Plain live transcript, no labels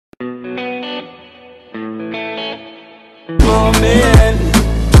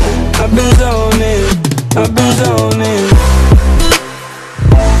I've been zoning, I've been zoning.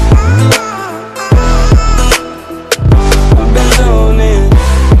 I've been zoning.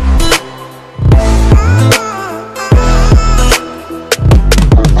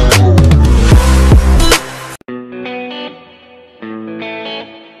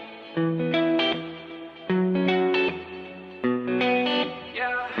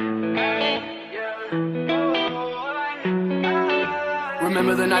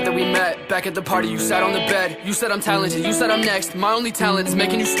 Remember the night that we met, back at the party you sat on the bed. You said I'm talented, you said I'm next. My only talent is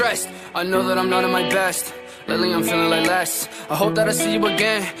making you stressed. I know that I'm not at my best. Lately I'm feeling like less. I hope that I see you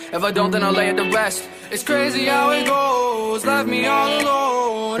again. If I don't, then I'll lay it to rest. It's crazy how it goes, left me all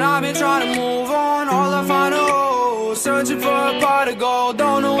alone. I've been trying to move on, all I find are holes. Searching for a pot of gold,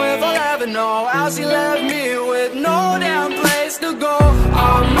 don't know if I'll ever know how she left me with no damn place to go.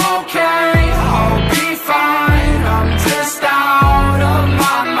 I'm okay, I'll be fine. I'm just out of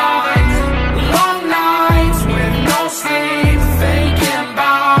my mind. Long nights with no sleep, thinking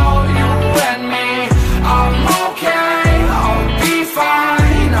about you and me. I'm okay, I'll be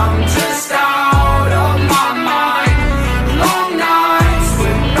fine. I'm just out of my mind. Long nights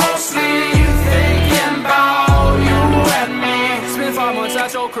with no sleep, thinking about you and me. It's been 5 months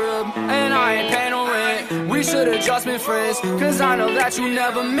at your crib, and I ain't paying no rent. We should've just been friends, cause I know that you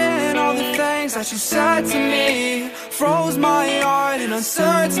never meant all the things that you said to me. Froze my heart in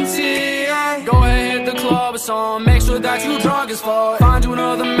uncertainty. Go ahead, hit the club or something, make sure that you drunk as fuck. Find you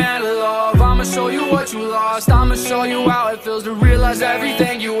another man to love, I'ma show you what you lost. I'ma show you how it feels to realize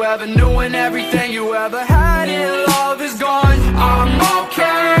everything you ever knew and everything you ever had in love is gone. I'm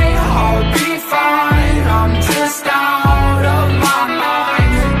okay, I'll be fine. I'm just out of my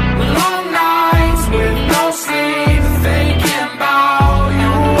mind. Long nights with no sleep, thinking about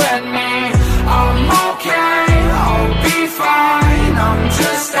you and me. I'm okay, I'll be fine. I'm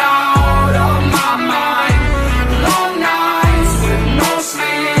just out of my mind. Long nights with no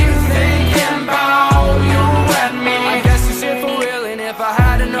sleep, thinking about you and me. I guess it's it for real, and if I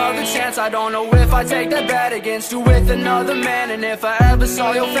had another chance, I don't know if I'd take that bet against you with another man. And if I ever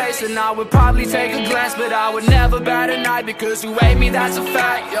saw your face, then I would probably take a glance, but I would never bat an eye because you hate me, that's a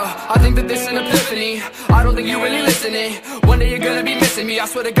fact. I think that this is an epiphany, I don't think you really listening. One day you're gonna be missing me, I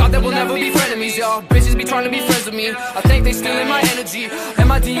swear to God that we'll never be frenemies. Y'all bitches be trying to be friends with me, I think they stealing my energy and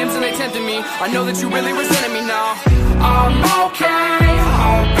my DMs and they tempting me. I know that you really resenting me now. I'm okay,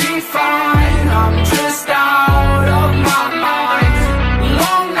 I'll be fine. I'm just out